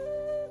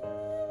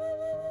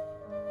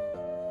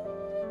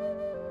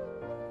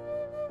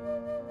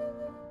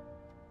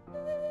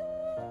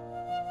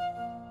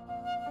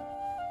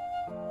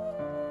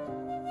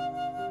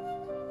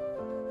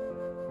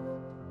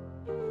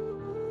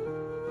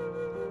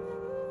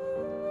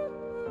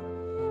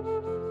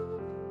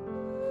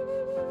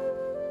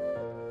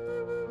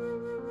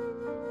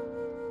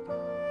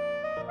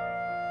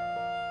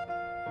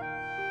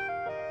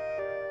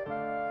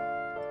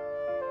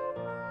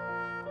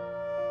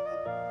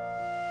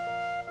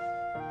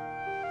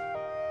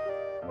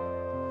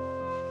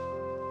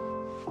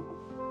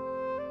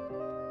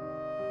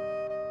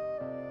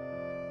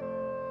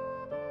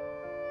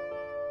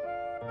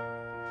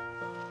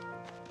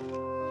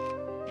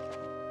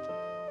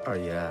二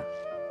爷，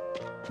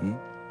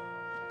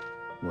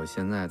我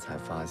现在才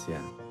发现，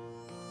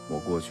我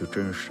过去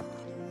真傻。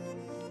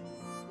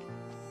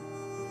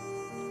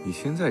你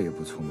现在也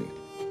不聪明。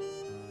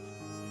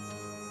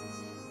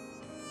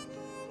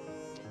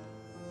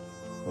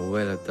我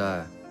为了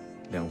带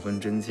2分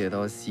真切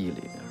到戏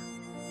里面，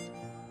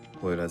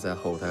为了在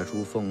后台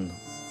出风头，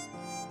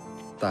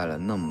戴了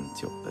那么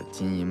久的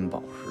金银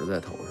宝石在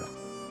头上，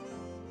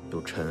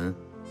又沉，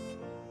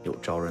又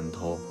招人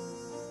偷，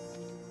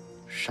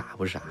傻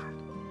不傻呀？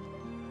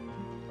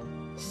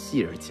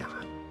戏是假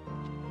的，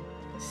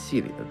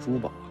戏里的珠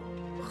宝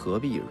何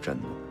必是真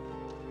的？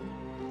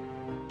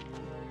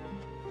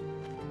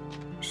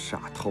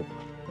傻透了。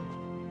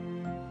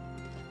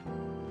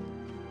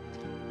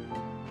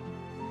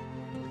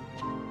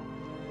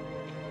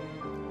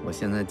我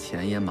现在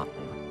钱也满了，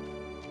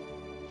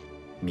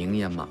名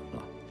也满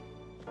了，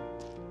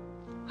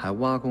还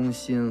挖空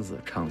心思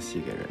唱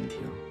戏给人听。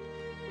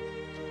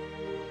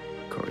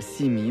可是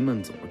戏迷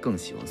们总是更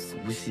喜欢俗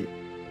戏，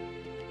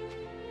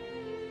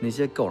那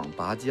些够上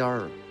拔尖儿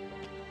的，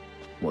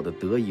我的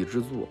得意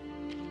之作，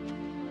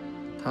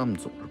他们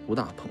总是不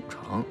大捧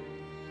场。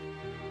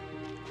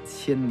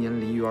千年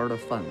梨园的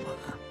饭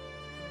碗，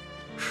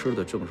吃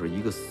的正是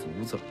一个俗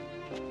字。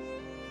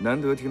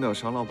难得听到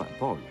商老板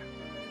抱怨，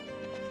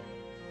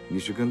你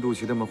是跟杜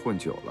琪他们混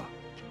久了，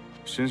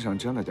身上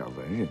沾了点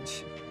文人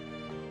气。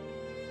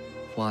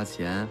花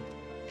钱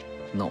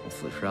弄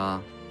死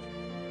杀，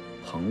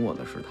捧我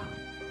的是他们；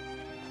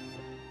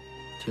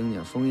听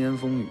见风言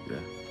风语、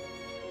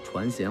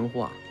传闲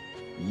话、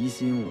疑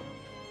心我、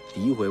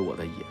诋毁我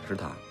的也是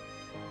他们。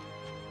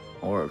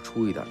偶尔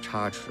出一点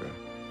差池，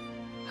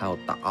还要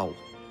打我、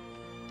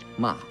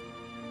骂我、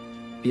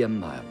编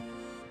排我。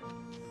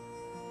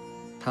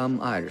他们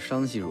爱着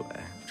商细蕊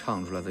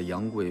唱出来的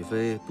杨贵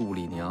妃、杜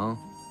丽娘，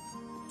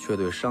却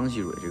对商细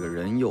蕊这个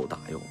人又打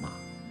又骂，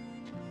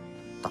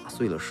打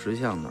碎了石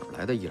像哪儿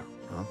来的影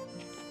啊？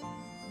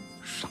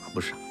傻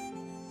不傻？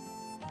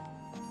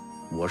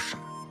我傻，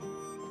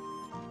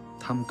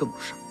他们更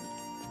傻。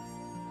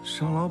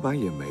商老板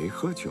也没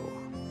喝酒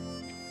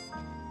啊，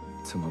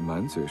怎么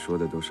满嘴说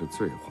的都是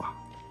醉话？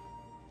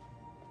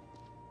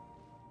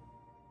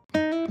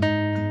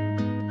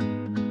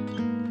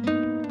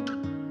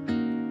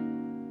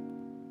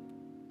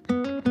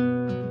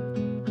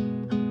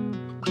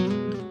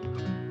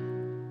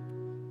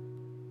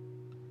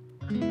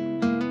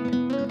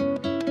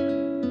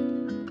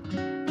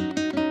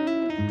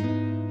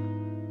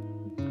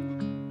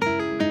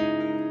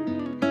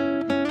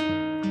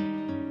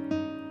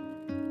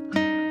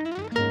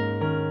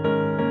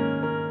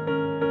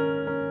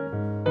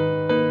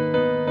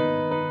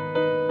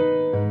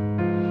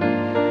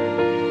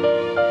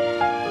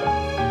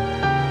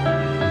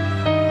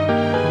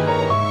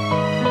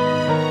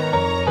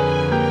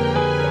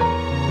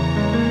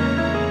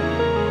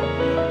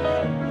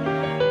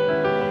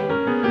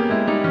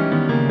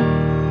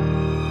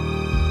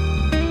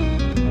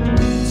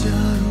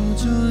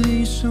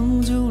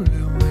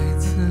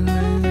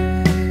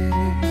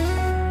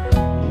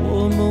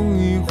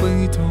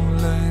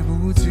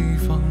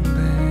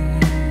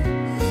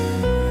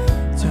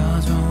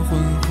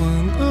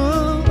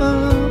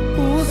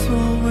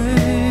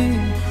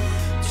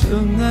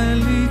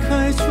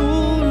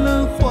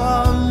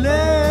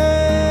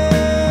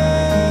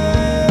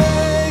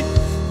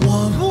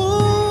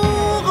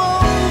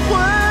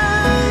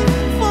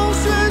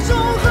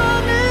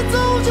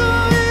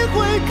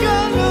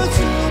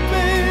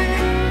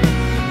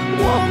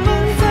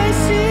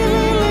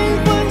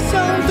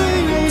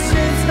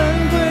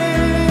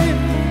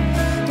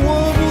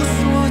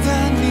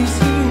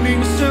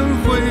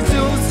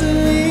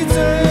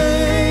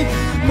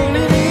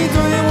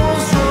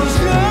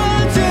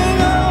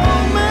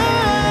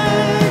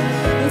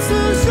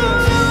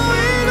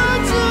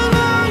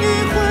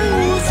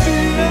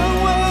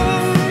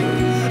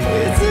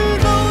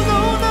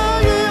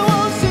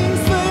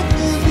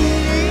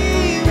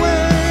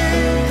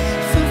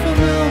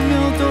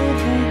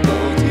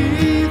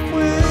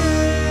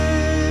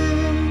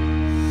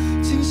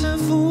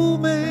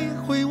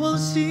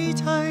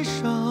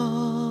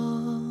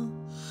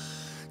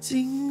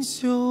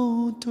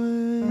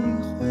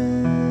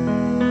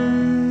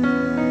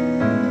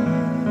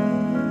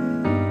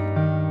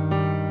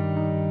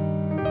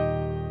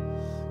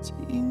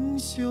锦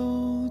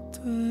绣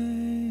对。